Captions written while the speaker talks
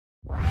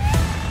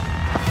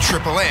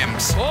Triple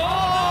M's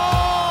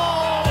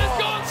Oh! That has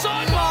gone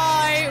sideways!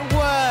 My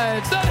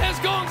word. That has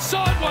gone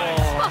sideways!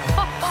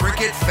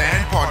 Cricket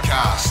Fan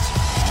Podcast.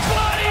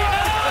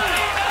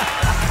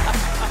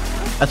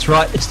 That's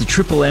right. It's the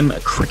Triple M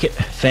Cricket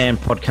Fan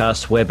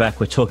Podcast. We're back.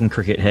 We're talking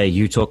cricket here.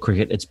 You talk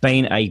cricket. It's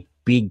been a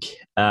big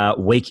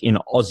week in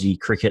Aussie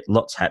cricket.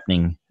 Lots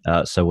happening.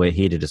 So we're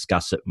here to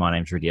discuss it. My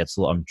name's Rudy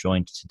Edsel. I'm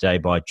joined today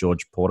by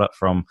George Porter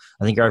from,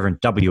 I think you're over in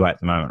WA at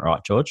the moment,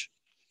 right, George?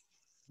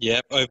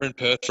 Yeah, over in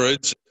Perth,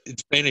 Roods.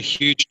 It's been a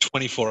huge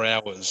 24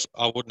 hours.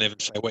 I wouldn't even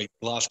say week.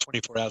 The last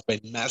 24 hours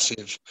have been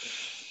massive.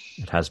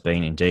 It has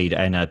been indeed.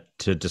 And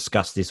to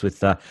discuss this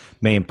with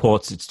me and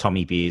Ports, it's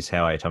Tommy Beers.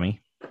 How are you, Tommy?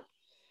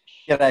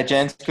 G'day,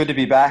 gents. Good to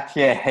be back.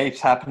 Yeah, heaps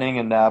happening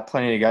and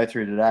plenty to go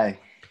through today.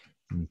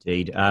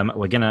 Indeed.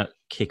 We're going to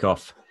kick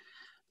off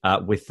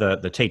with the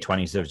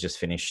T20s that have just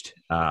finished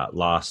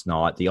last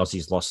night. The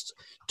Aussies lost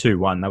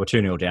 2-1. They were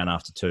 2-0 down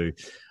after two.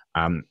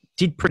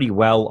 Did pretty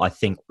well, I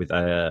think, with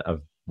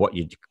what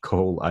you'd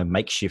call a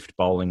makeshift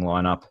bowling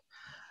lineup.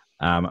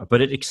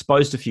 But it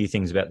exposed a few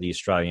things about the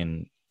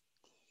Australian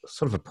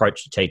sort of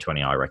approach to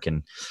T20, I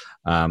reckon.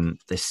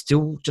 They're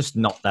still just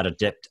not that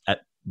adept at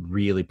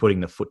really putting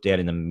the foot down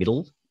in the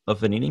middle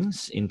of an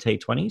innings in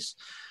T20s.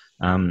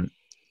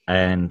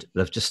 And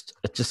it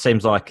just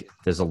seems like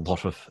there's a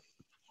lot of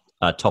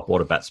top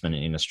order batsmen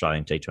in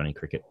Australian T20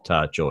 cricket.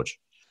 George.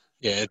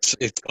 Yeah,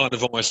 it's kind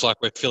of almost like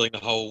we're filling the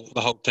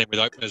whole team with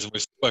openers, and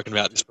we've spoken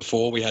about this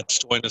before. We had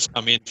Stoinis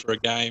come in for a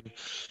game,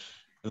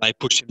 and they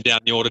pushed him down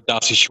the order.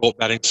 Darcy Short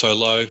batting so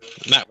low.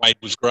 Matt Wade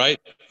was great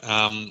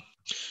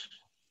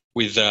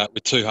with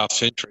 2 half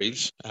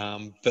centuries,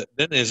 but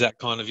then there's that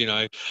kind of,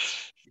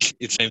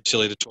 it seems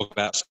silly to talk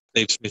about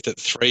Steve Smith at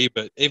 3,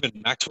 but even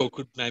Maxwell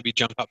could maybe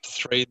jump up to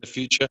 3 in the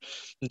future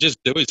and just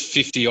do his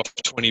 50 off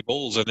 20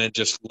 balls and then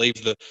just leave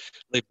the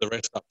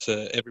rest up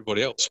to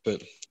everybody else.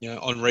 But,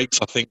 on Reeks,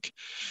 I think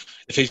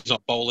if he's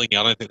not bowling,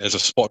 I don't think there's a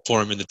spot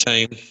for him in the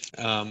team.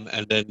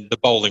 And then the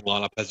bowling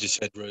lineup, as you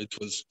said,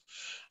 Roots,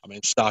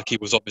 Starkey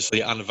was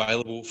obviously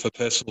unavailable for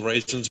personal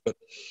reasons, but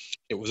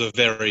it was a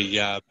very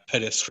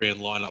pedestrian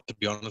lineup, to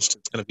be honest.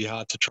 It's going to be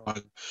hard to try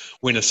and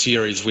win a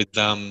series with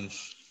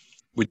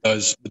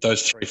those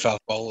 3 fast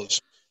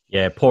bowlers.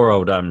 Yeah, poor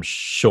old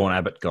Sean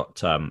Abbott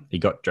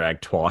got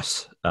dragged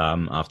twice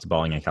after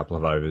bowling a couple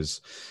of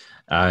overs.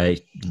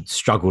 He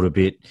struggled a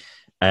bit,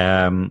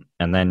 and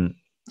then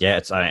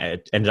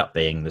it ended up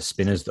being the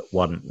spinners that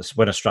won.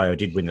 When Australia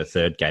did win the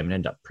third game, it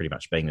ended up pretty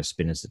much being the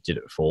spinners that did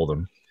it for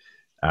them.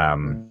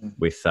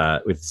 With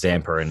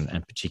Zampa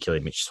and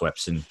particularly Mitch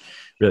Swepson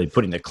really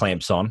putting the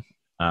clamps on.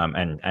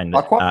 And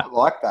I quite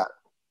like that.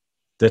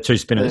 The 2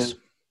 spinners.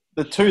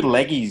 The 2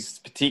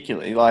 leggies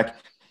particularly,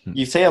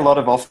 you see a lot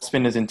of off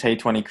spinners in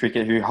T20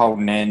 cricket who hold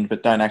an end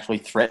but don't actually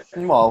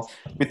threaten, while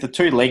with the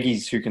 2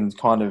 leggies who can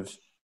kind of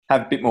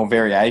have a bit more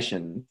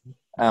variation,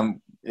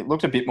 it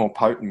looked a bit more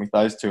potent with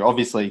those 2.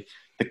 Obviously,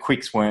 the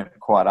quicks weren't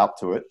quite up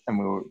to it, and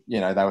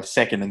they were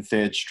second and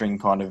third string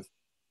kind of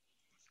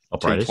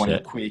operators,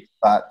 T20 quick,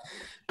 but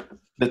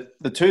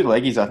the 2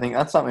 leggies, I think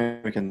that's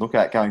something we can look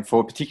at going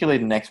forward, particularly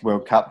the next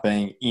World Cup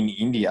being in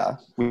India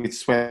with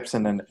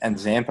Swepson and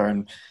Zampa,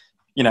 and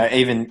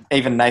even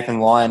Nathan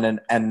Lyon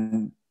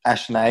and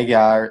Ashton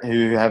Agar,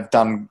 who have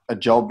done a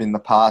job in the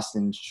past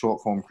in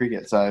short form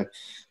cricket. So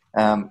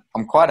I'm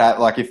quite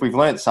if we've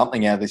learned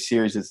something out of this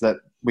series, is that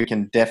we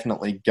can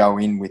definitely go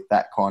in with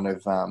that kind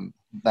of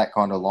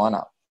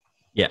lineup.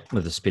 Yeah,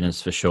 with the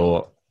spinners for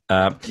sure.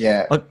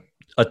 Yeah.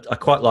 I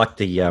quite like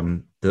the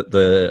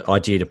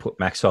idea to put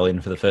Maxwell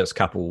in for the first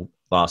couple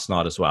last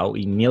night as well.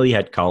 He nearly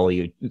had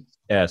Kohli.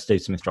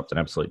 Steve Smith dropped an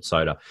absolute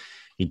soda.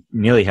 He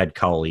nearly had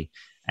Kohli,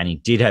 and he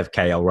did have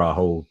KL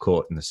Rahul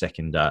caught in the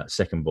second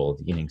ball of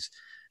the innings.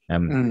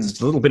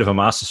 It's a little bit of a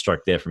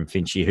masterstroke there from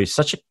Finchy, who's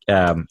such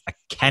a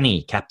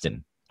canny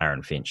captain,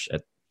 Aaron Finch,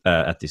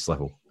 at this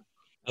level.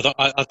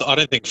 I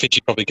don't think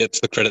Finchy probably gets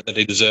the credit that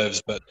he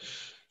deserves, but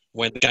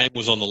when the game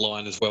was on the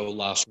line as well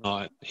last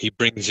night, he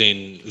brings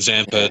in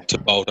Zampa to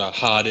bowl to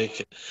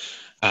Hardik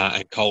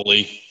and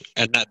Kohli,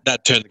 and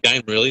that turned the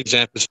game, really.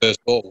 Zampa's first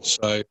ball.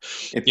 So,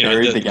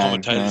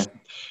 the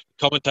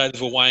commentators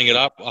were weighing it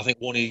up. I think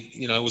Warnie,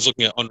 was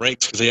looking at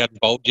Enriques because he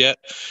hadn't bowled yet.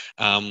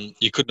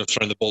 You couldn't have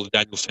thrown the ball to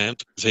Daniel Sams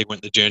because he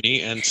went the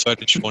journey, and so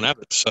did Sean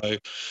Abbott. So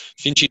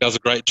Finchy does a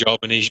great job,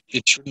 and it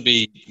shouldn't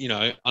be,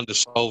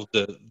 undersold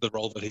the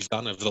role that he's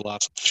done over the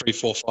last 3,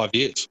 4, 5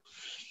 years.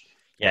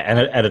 Yeah, and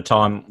at a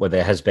time where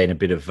there has been a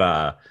bit of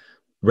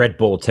red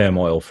ball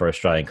turmoil for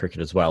Australian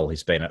cricket as well,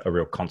 he's been a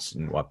real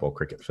constant in white ball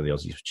cricket for the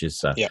Aussies,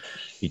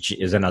 which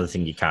is another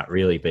thing you can't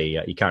really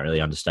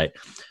understate.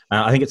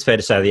 I think it's fair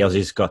to say the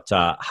Aussies got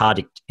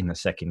Hardik in the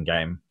second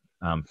game.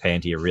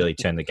 Pantia really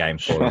turned the game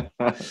for them.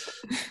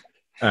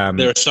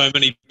 There are so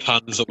many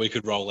puns that we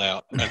could roll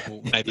out. And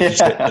we'll maybe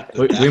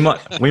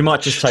we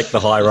might just take the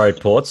high road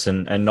ports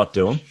and not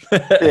do them.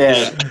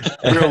 Yeah,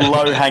 real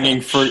low hanging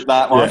fruit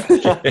that one.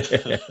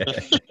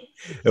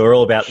 We're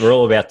all about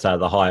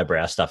the higher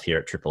brow stuff here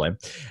at Triple M.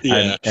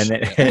 Yeah. And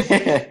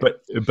then,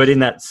 but in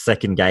that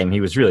second game,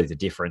 he was really the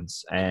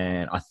difference.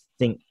 And I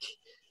think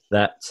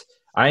that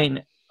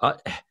I'm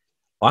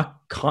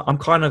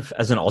kind of,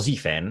 as an Aussie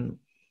fan,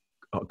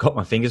 I've got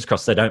my fingers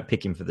crossed they don't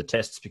pick him for the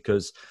tests,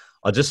 because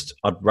I'd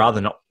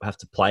rather not have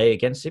to play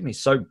against him. He's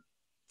so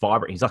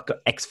vibrant. He's like got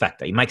X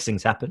factor. He makes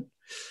things happen.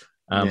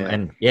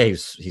 And yeah,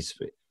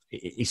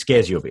 he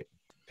scares you a bit.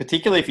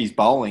 Particularly if he's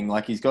bowling,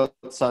 like he's got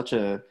such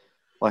a,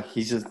 like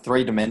he's a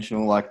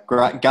three-dimensional, like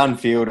gun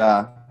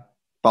fielder,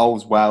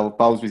 bowls well,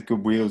 bowls with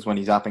good wheels when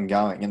he's up and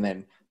going. And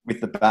then with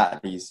the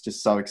bat, he's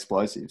just so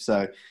explosive.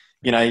 So,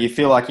 you know, you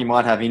feel like you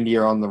might have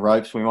India on the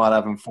ropes. We might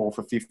have him 4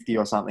 for 50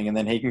 or something. And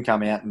then he can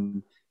come out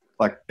and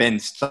like Ben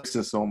Stokes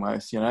us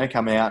almost, you know,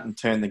 come out and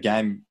turn the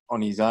game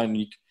on his own.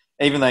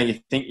 Even though you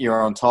think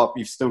you're on top,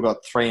 you've still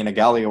got 3 in a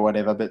gully or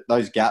whatever, but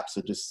those gaps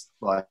are just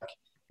like,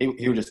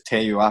 he'll just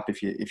tear you up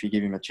if you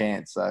give him a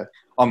chance. So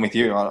I'm with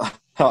you.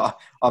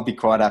 I'd be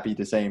quite happy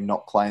to see him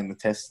not play in the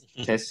test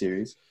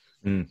series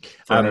from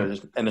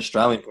an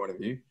Australian point of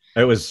view.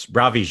 It was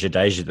Ravi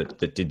Jadeja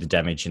that did the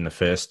damage in the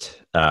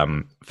first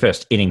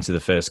innings of the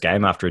first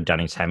game after he'd done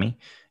his hammy.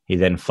 He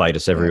then flayed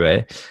us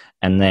everywhere.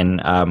 And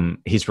then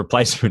his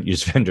replacement,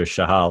 Yuzvendra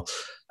Chahal,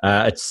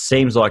 it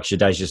seems like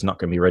Jadeja's not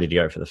going to be ready to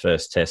go for the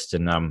first test.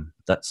 And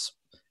that's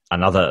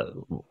another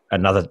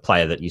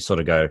player that you sort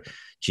of go,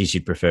 geez,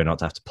 you'd prefer not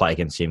to have to play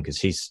against him because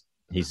he's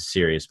a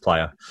serious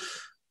player.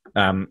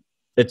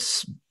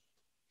 It's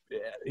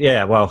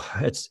over,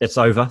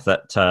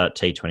 that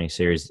T20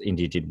 series.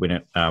 India did win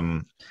it.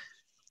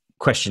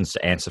 Questions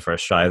to answer for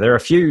Australia. There are a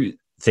few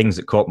things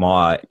that caught my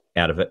eye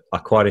out of it. I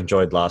quite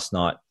enjoyed last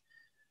night.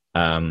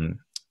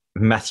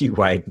 Matthew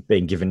Wade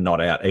being given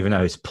not out, even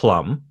though he's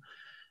plum.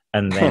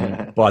 And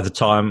then by the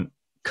time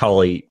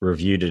Kohli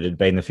reviewed it, it had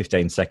been the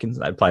 15 seconds.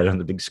 They played it on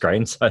the big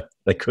screen, so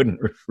they couldn't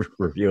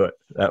review it.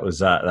 That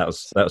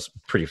was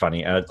pretty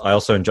funny. I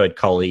also enjoyed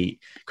Kohli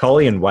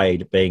and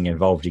Wade being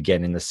involved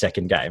again in the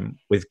second game,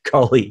 with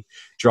Kohli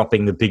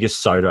dropping the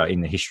biggest soda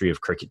in the history of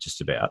cricket,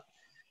 just about.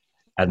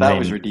 And that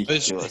was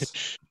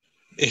ridiculous.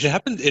 It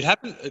happened.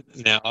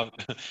 Now,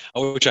 I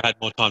wish I had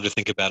more time to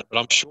think about it, but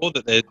I'm sure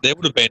that there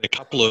would have been a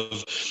couple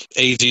of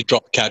easy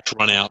drop catch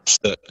run outs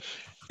that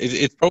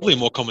it's probably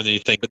more common than you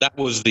think. But that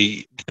was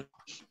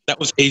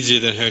easier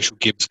than Herschel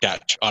Gibbs'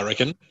 catch, I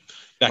reckon,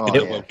 back in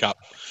the World Cup.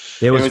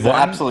 There was one,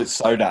 an absolute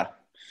soda.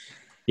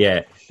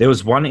 Yeah, there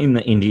was one in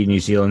the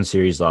India-New Zealand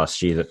series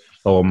last year that,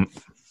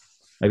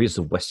 maybe it's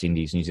the West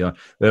Indies, New Zealand.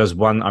 There was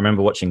one. I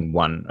remember watching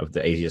one of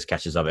the easiest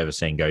catches I've ever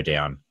seen go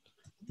down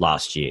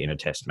last year in a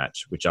Test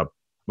match, which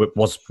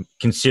was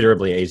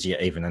considerably easier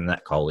even than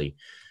that Kohli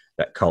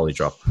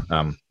drop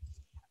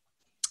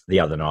the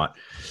other night.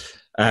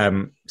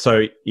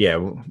 So yeah,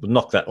 we'll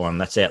knock that one.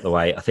 That's out the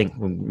way. I think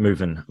we'll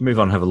move on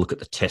and have a look at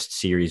the Test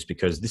series,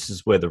 because this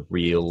is where the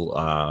real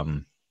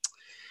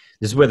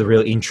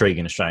intrigue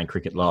in Australian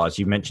cricket lies.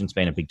 You mentioned it's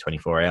been a big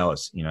 24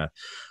 hours. You know,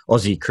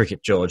 Aussie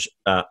cricket, George,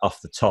 off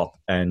the top,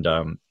 and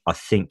I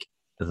think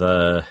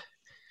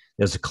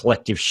there's a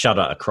collective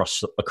shudder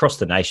across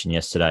the nation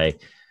yesterday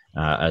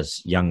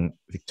as young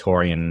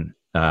Victorian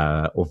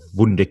or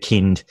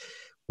wunderkind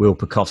Will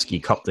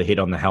Pucovski copped the hit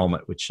on the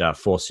helmet, which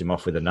forced him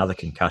off with another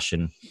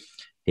concussion.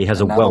 He has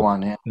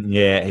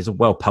he's a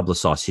well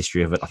publicised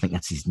history of it. I think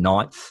that's his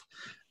 9th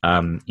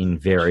in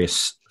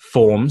various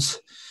forms.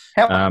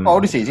 How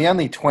old is he? Is he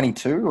only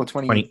 22 or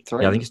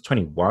 23? I think it's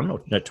 21 or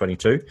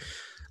 22.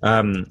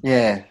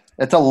 Yeah,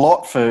 it's a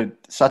lot for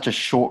such a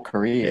short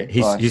career.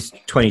 He's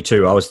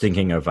 22. I was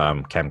thinking of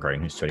Cam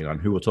Green, who's 21,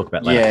 who we'll talk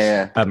about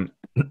later. Yeah.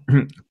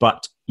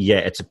 But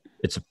yeah, it's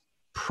a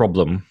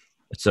problem.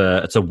 It's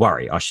a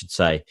worry, I should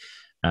say.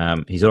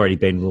 He's already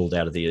been ruled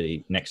out of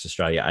the next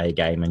Australia A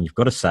game, and you've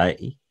got to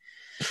say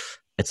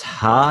it's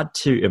hard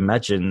to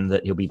imagine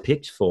that he'll be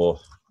picked for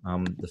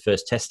the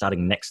first test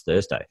starting next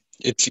Thursday.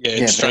 It's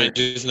strange,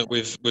 isn't it?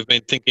 We've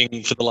been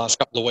thinking for the last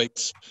couple of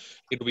weeks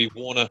it'll be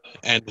Warner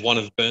and one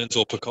of Burns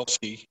or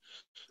Pucovski,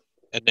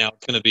 and now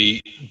it's going to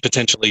be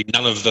potentially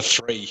none of the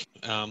three.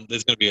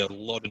 There's going to be a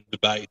lot of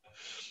debate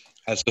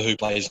as to who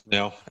plays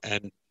now.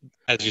 And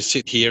as you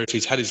sit here, if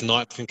he's had his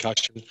 9th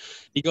concussion,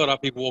 he got up,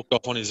 he walked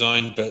off on his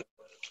own, but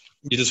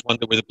you just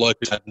wonder whether the bloke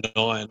who's had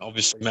 9,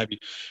 obviously maybe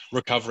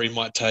recovery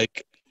might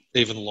take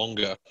even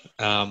longer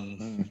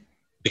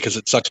because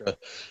it's such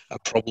a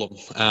problem.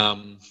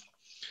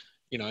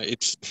 You know,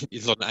 it's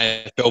not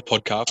an AFL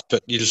podcast,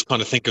 but you just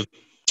kind of think of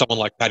someone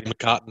like Paddy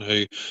McCartan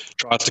who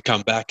tries to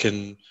come back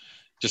and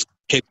just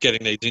keep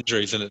getting these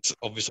injuries, and it's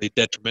obviously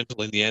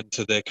detrimental in the end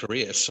to their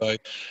career. So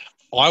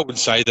I would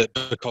say that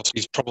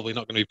Pucovski's probably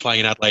not going to be playing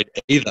in Adelaide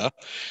either,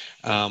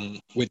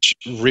 which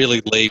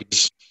really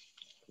leaves,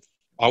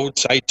 I would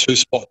say, 2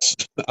 spots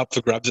up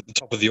for grabs at the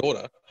top of the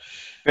order.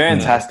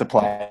 Burns has to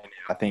play,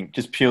 I think,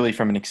 just purely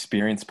from an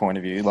experience point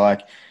of view.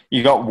 Like,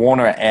 you got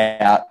Warner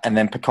out, and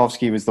then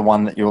Pucovski was the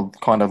one that you're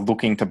kind of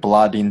looking to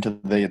blood into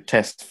the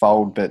test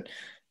fold, but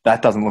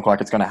that doesn't look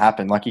like it's going to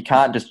happen. Like, you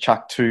can't just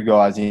chuck 2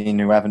 guys in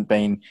who haven't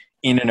been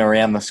in and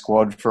around the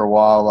squad for a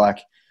while. Like,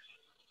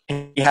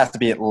 he has to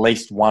be at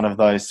least one of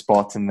those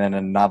spots, and then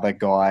another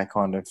guy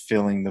kind of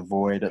filling the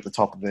void at the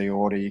top of the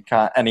order. You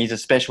can't, and he's a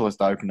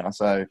specialist opener,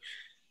 so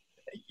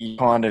you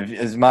kind of,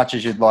 as much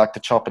as you'd like to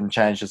chop and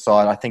change the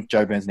side, I think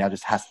Joe Burns now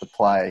just has to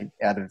play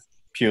out of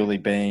purely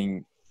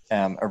being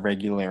a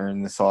regular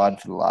in the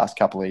side for the last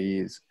couple of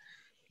years.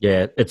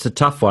 Yeah, it's a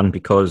tough one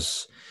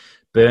because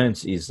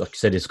Burns is, like I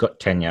said, he's got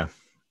tenure,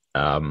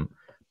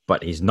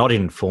 but he's not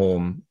in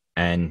form,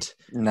 and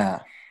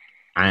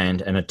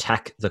an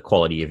attack the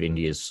quality of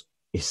India's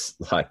is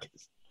like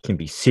can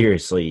be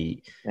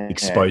seriously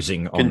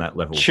exposing on that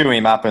level. Chew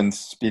him up and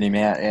spit him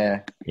out.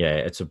 Yeah, yeah,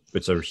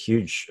 it's a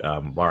huge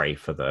worry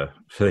for the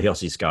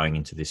Aussies going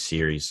into this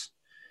series.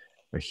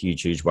 A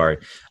huge worry.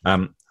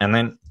 And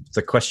then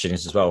the question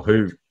is as well,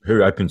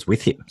 who opens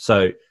with him?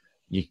 So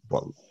you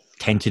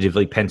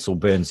tentatively pencil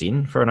Burns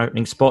in for an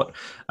opening spot.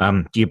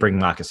 Do you bring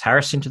Marcus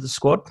Harris into the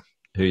squad,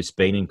 who's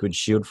been in good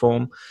Shield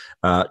form?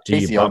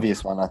 He's the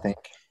obvious one, I think.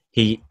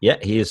 He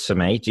is for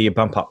me. Do you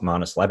bump up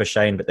Marnus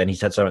Labuschagne, but then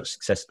he's had so much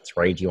success at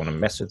 3? Do you want to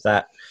mess with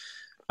that?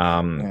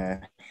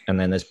 And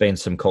then there's been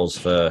some calls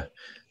for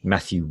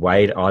Matthew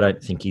Wade. I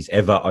don't think he's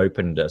ever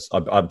opened us.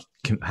 I'm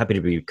happy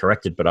to be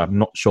corrected, but I'm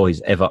not sure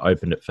he's ever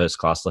opened at first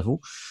class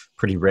level.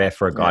 Pretty rare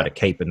for a guy to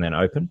keep and then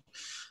open.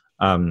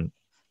 So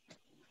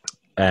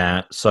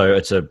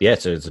it's a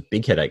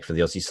big headache for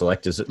the Aussie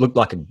selectors. It looked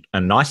like a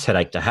nice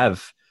headache to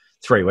have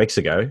 3 weeks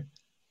ago.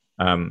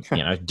 Do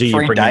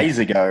you 3 days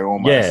ago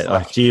almost?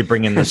 Yeah, do you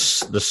bring in the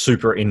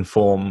super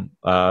inform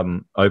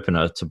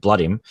opener to blood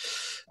him?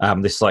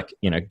 This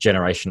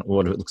generation,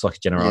 what it looks like a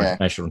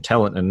generational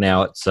talent, and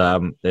now it's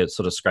they're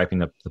sort of scraping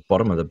the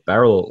bottom of the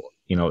barrel,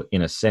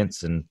 in a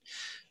sense, and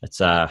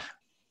it's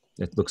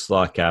it looks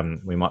like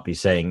we might be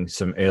seeing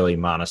some early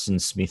Marnus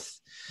and Smith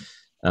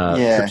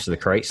trips to the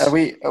crease. Are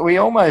we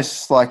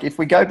almost like, if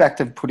we go back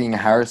to putting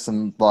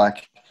Harrison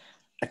like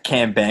a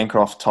Cam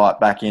Bancroft type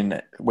back in,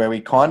 where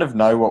we kind of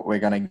know what we're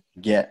going to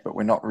get, but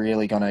we're not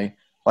really going to,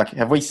 like,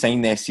 have we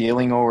seen their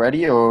ceiling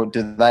already, or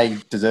do they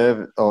deserve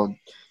it, or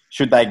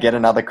should they get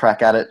another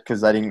crack at it because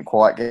they didn't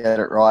quite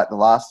get it right the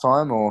last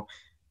time, or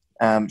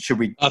should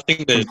we? I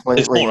think there's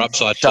more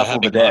upside to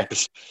having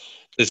Marcus.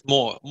 There's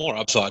more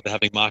upside to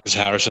having Marcus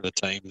Harris in the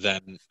team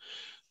than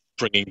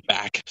bringing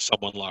back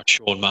someone like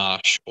Sean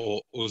Marsh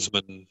or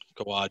Usman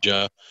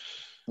Khawaja.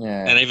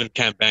 Yeah. And even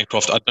Cam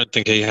Bancroft, I don't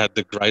think he had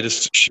the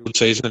greatest Shield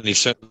season, and he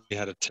certainly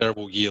had a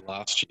terrible year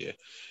last year.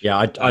 Yeah,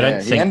 I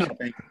don't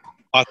think.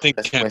 I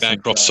think Cam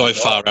Bancroft's so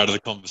far out of the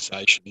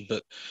conversation,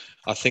 but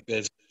I think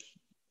it's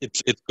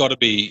got to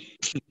be,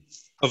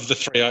 of the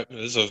 3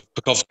 openers of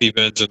Pucovski,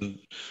 Burns, and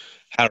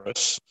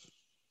Harris.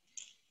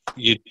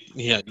 You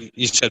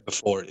said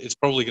before it's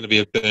probably going to be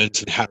a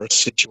Burns and Harris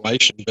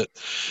situation, but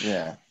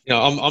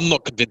I'm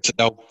not convinced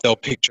that they'll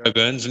pick Joe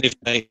Burns, and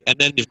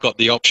then you've got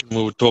the option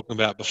we were talking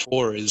about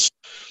before, is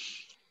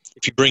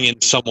if you bring in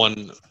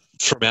someone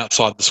from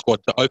outside the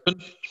squad to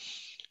open,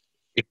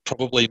 it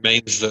probably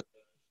means that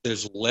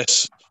there's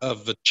less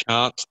of a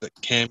chance that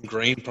Cam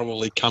Green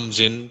probably comes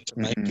in to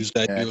make his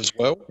debut as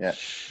well. Yeah.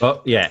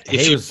 Well, yeah.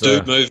 If you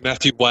do move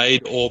Matthew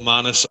Wade or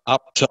Marnus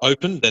up to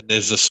open, then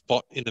there's a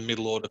spot in the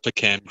middle order for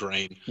Cam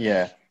Green.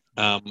 Yeah.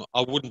 I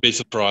wouldn't be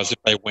surprised if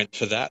they went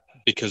for that,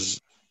 because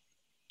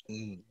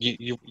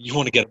you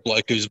want to get a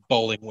bloke who's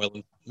bowling well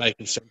and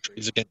making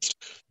centuries against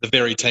the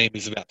very team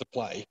he's about to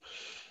play.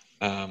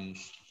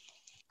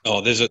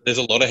 There's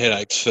a lot of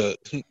headaches for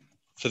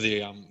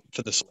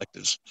the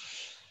selectors.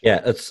 Yeah,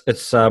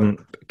 it's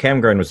Cam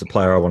Green was the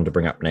player I wanted to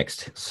bring up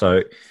next.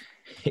 So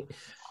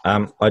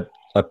I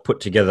put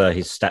together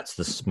his stats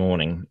this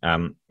morning.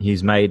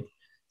 He's made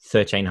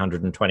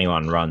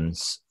 1,321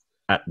 runs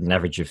at an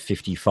average of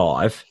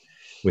 55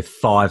 with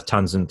 5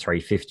 tons and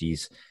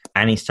 350s,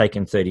 and he's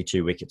taken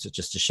 32 wickets at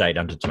just a shade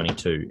under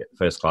 22 at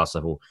first class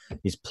level.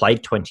 He's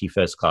played 20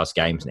 first class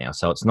games now,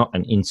 so it's not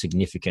an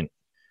insignificant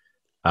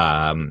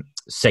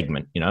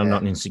segment,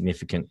 not an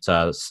insignificant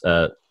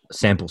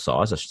sample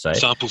size, I should say.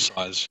 Sample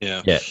size,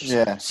 yeah.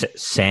 Yeah.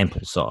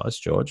 Sample size,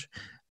 George.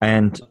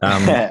 And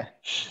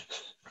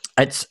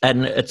it's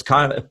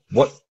kind of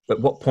at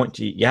what point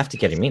do you have to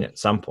get him in at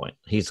some point?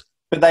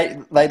 But they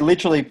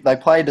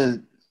played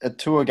a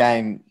tour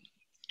game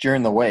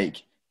during the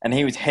week, and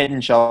he was head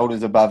and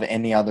shoulders above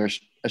any other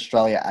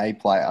Australia A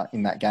player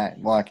in that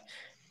game. Like,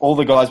 all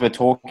the guys we're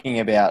talking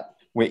about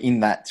were in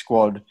that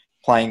squad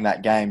playing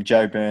that game.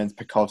 Joe Burns,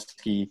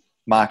 Pucovski,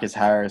 Marcus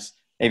Harris,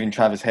 even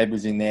Travis Head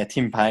was in there.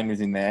 Tim Payne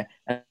was in there,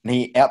 and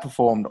he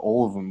outperformed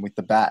all of them with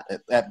the bat,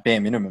 at bare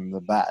minimum,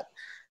 the bat.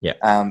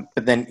 Yeah.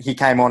 But then he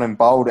came on and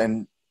bowled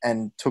and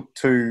took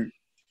two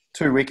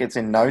wickets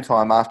in no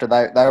time after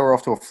they were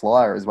off to a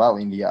flyer as well,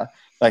 India.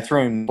 They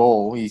threw him the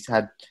ball. He's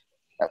had,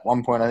 at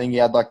one point, I think he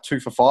had like 2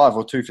 for 5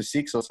 or 2 for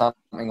 6 or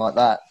something like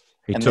that.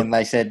 Then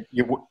they said,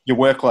 your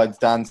workload's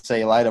done, see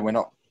you later. We're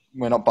not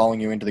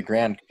bowling you into the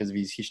ground because of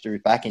his history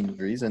with back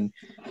injuries.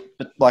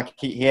 But like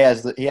he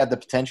had the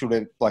potential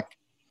to like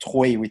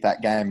toy with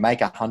that game,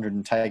 make 100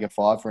 and take a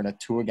 5 for in a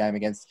tour game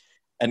against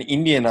an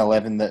Indian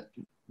 11 that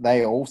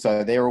they're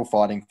all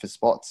fighting for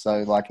spots.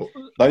 So like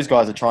those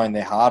guys are trying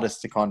their hardest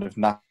to kind of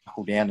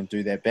knuckle down and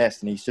do their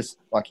best, and he's just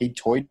like, he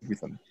toyed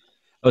with them.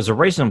 It was a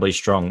reasonably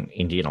strong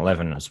Indian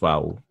 11 as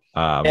well.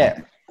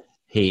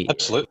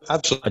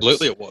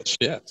 Absolutely, it was.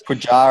 Yeah,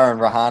 Pujara and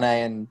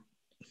Rahane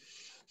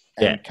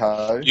and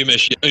co.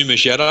 Umesh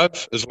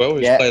Yadov as well.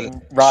 Who's played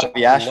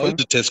Ravi Ashwin.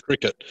 Loads of Test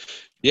cricket.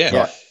 Yeah.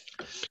 Yeah.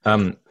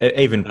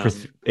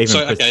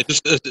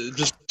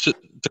 Just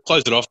to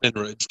close it off, then,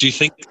 Roots, do you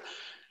think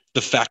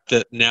the fact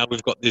that now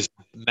we've got this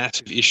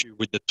massive issue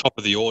with the top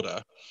of the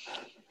order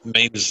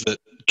means that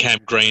Cam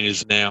Green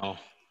is now?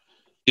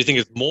 Do you think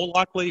it's more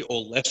likely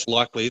or less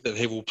likely that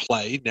he will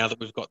play now that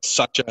we've got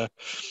such a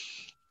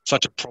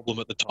problem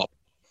at the top?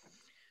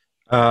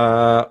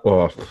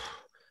 Well,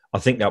 I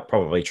think they'll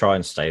probably try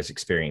and stay as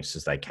experienced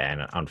as they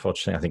can.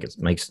 Unfortunately, I think it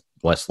makes it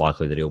less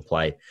likely that he'll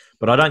play.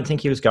 But I don't think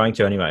he was going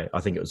to anyway.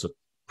 I think it was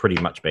pretty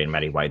much been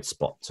Matty Wade's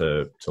spot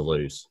to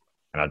lose.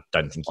 And I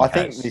don't think he has.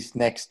 think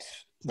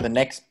the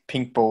next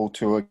pink ball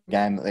tour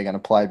game that they're going to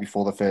play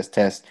before the first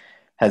test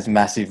has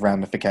massive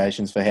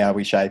ramifications for how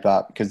we shape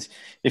up. Because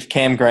if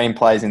Cam Green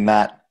plays in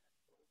that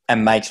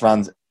and makes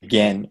runs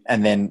again,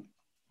 and then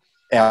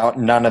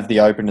none of the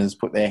openers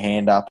put their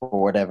hand up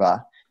or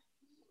whatever,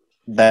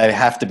 they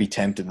have to be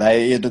tempted.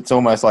 It's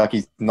almost like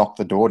he's knocked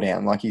the door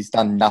down. Like he's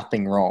done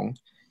nothing wrong,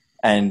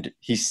 and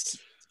he's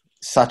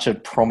such a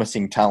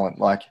promising talent.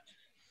 Like,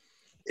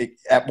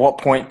 at what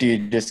point do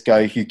you just go,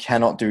 you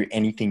cannot do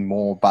anything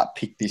more but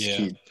pick this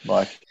kid?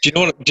 Like, do you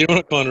know what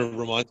it kind of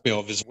reminds me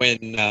of is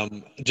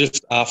when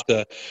just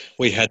after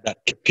we had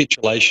that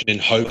capitulation in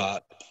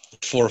Hobart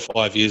 4 or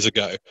 5 years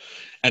ago,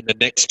 and the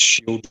next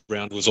Shield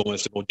round was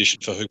almost an audition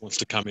for who wants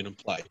to come in and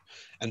play.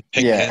 And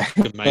Pete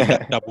Handscomb made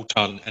that double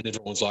ton, and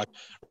everyone's like,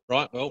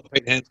 right, well,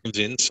 Pete Handscomb's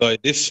in. So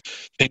this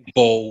pink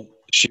ball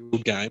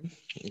Shield game,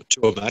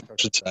 tour match, I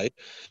should say,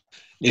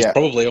 is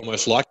probably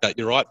almost like that.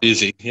 You're right,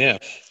 Dizzy. Yeah.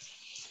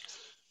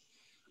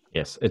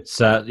 Yes, it's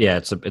an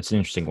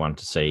interesting one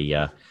to see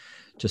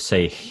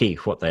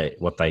what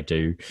they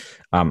do.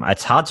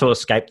 It's hard to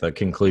escape the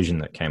conclusion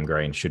that Cam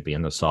Green should be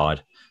in the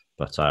side.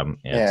 But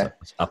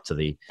it's up to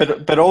the.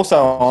 But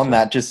also on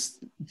that,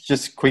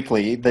 just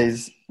quickly,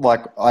 there's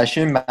I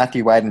assume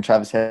Matthew Wade and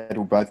Travis Head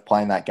will both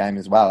play in that game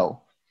as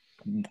well.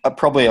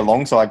 Probably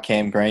alongside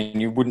Cam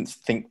Green, you wouldn't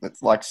think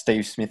that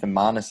Steve Smith and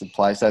Marnus would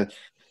play, so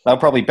they'll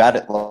probably bat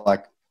at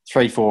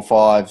 3, 4,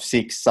 5,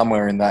 6,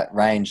 somewhere in that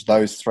range.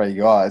 Those three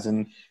guys.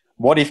 And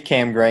what if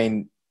Cam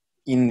Green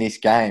in this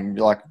game,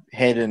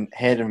 Head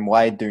and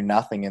Wade do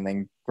nothing, and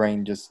then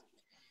Green just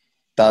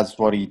does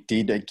what he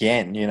did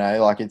again?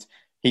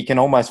 He can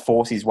almost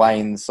force his way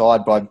in the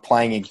side by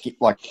playing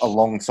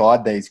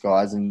alongside these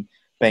guys and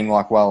being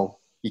well,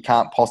 you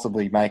can't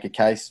possibly make a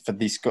case for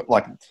this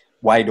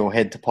Wade or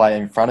Head to play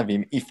in front of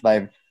him if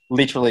they've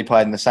literally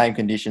played in the same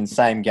conditions,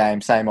 same game,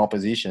 same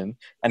opposition,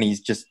 and he's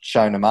just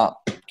shown them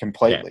up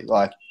completely,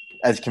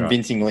 as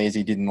convincingly as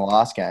he did in the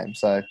last game.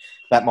 So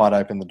that might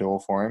open the door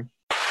for him.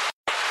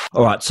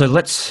 All right, so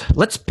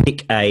let's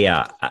pick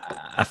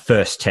a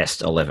first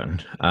test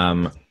 11.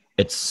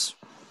 It's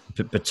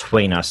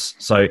between us.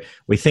 So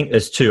we think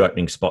there's 2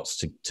 opening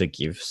spots to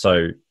give.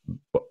 So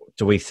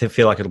do we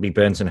feel like it'll be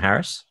Burns and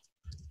Harris?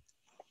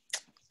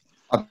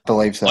 I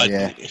believe so,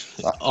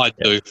 I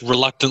do.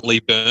 Reluctantly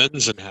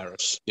Burns and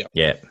Harris. Yep.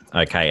 Yeah.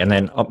 Okay. And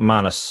then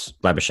Marnus,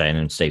 Labuschagne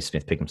and Steve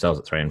Smith pick themselves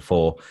at 3 and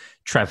 4.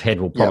 Trav Head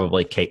will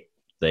probably keep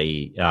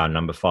the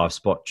number 5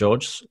 spot,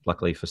 George,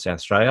 luckily for South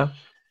Australia.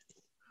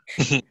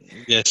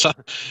 Yeah.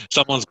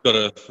 Someone's got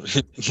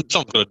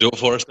to do it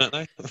for us, don't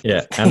they?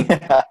 Yeah.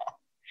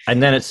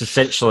 And then it's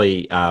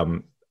essentially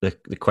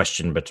the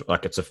question, but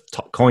it's a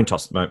coin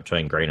toss at the moment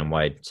between Green and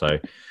Wade. So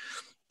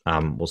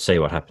we'll see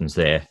what happens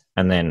there.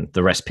 And then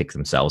the rest pick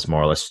themselves,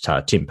 more or less.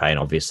 Tim Payne,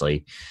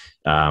 obviously.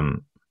 Paddy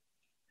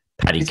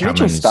Cummins.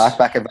 Mitchell Stark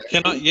back available?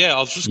 I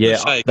was just going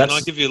to say, can I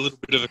give you a little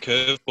bit of a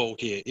curveball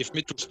here? If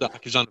Mitchell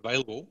Stark is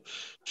unavailable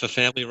for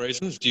family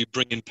reasons, do you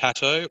bring in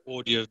Pato,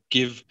 or do you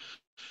give,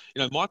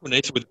 Michael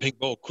Nessa with the pink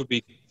ball could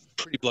be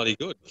pretty bloody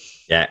good.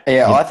 Yeah.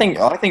 I think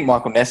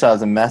Michael Nessa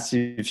is a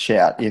massive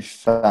shout,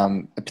 if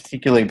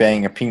particularly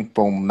being a pink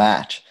ball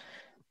match.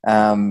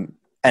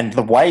 And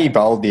the way he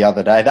bowled the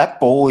other day, that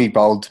ball he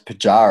bowled to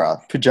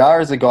Pujara.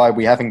 Pujara is a guy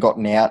we haven't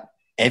gotten out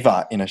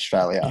ever in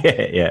Australia.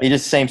 Yeah. He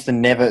just seems to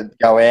never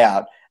go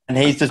out, and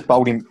he's just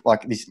bowled him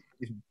this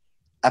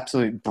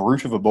absolute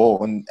brute of a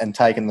ball and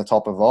taken the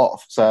top of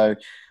off. So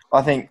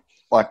I think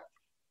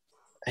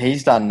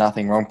he's done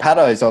nothing wrong.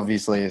 Pato's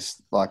obviously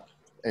is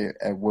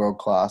a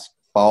world-class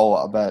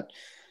bowler, but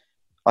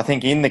I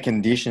think in the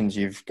conditions,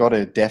 you've got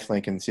to definitely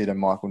consider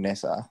Michael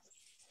Nessa.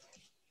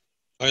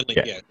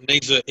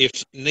 Neither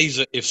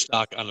if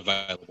Stark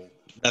unavailable.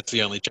 That's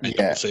the only change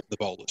I see the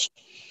bowlers.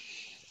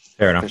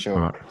 Fair enough. For sure.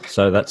 All right.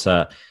 So that's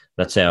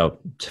our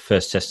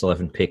first test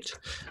 11 picked.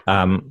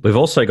 We've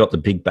also got the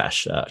Big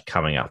Bash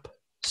coming up,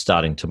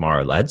 starting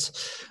tomorrow,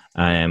 lads.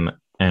 And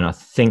I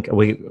think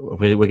we're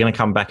going to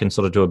come back and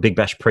sort of do a Big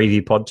Bash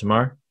preview pod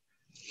tomorrow.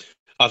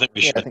 I think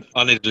we should.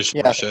 I need to do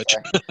some research.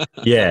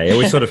 Yeah.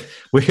 We sort of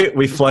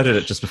we floated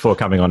it just before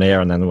coming on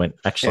air, and then went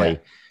actually. Yeah.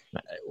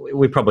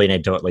 We probably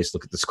need to at least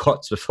look at the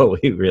squats before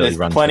we really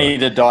run. There's plenty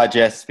to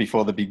digest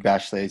before the Big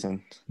Bash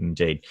season.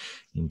 Indeed.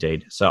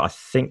 So I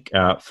think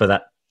for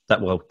that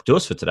that will do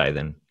us for today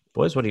then,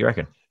 boys. What do you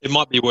reckon? It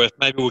might be worth.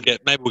 Maybe we'll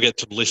get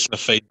some listener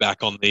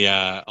feedback on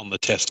the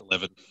test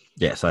 11.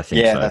 Yes, I think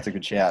so. Yeah, that's a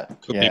good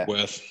shout. Could be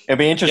worth. It'll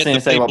be interesting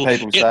to see what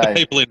people say. Get the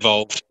people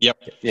involved. Yep.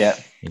 Yeah.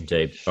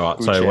 Indeed. All right.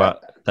 Good So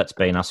shout. that's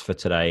been us for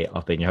today.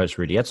 I've been your host,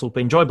 Rudy Etzel.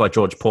 Been joined by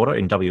George Porter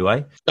in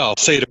WA. I'll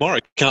see you tomorrow.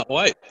 Can't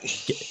wait.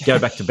 Go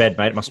back to bed,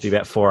 mate. It must be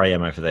about 4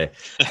 a.m. over there.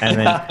 And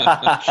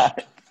then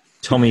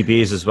Tommy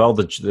Beers as well,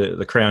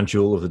 the crown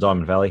jewel of the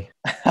Diamond Valley.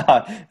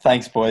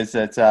 Thanks, boys.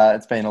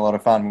 It's been a lot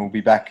of fun. We'll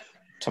be back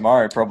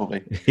tomorrow,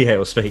 probably. Yeah,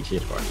 we'll speak to you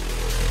tomorrow.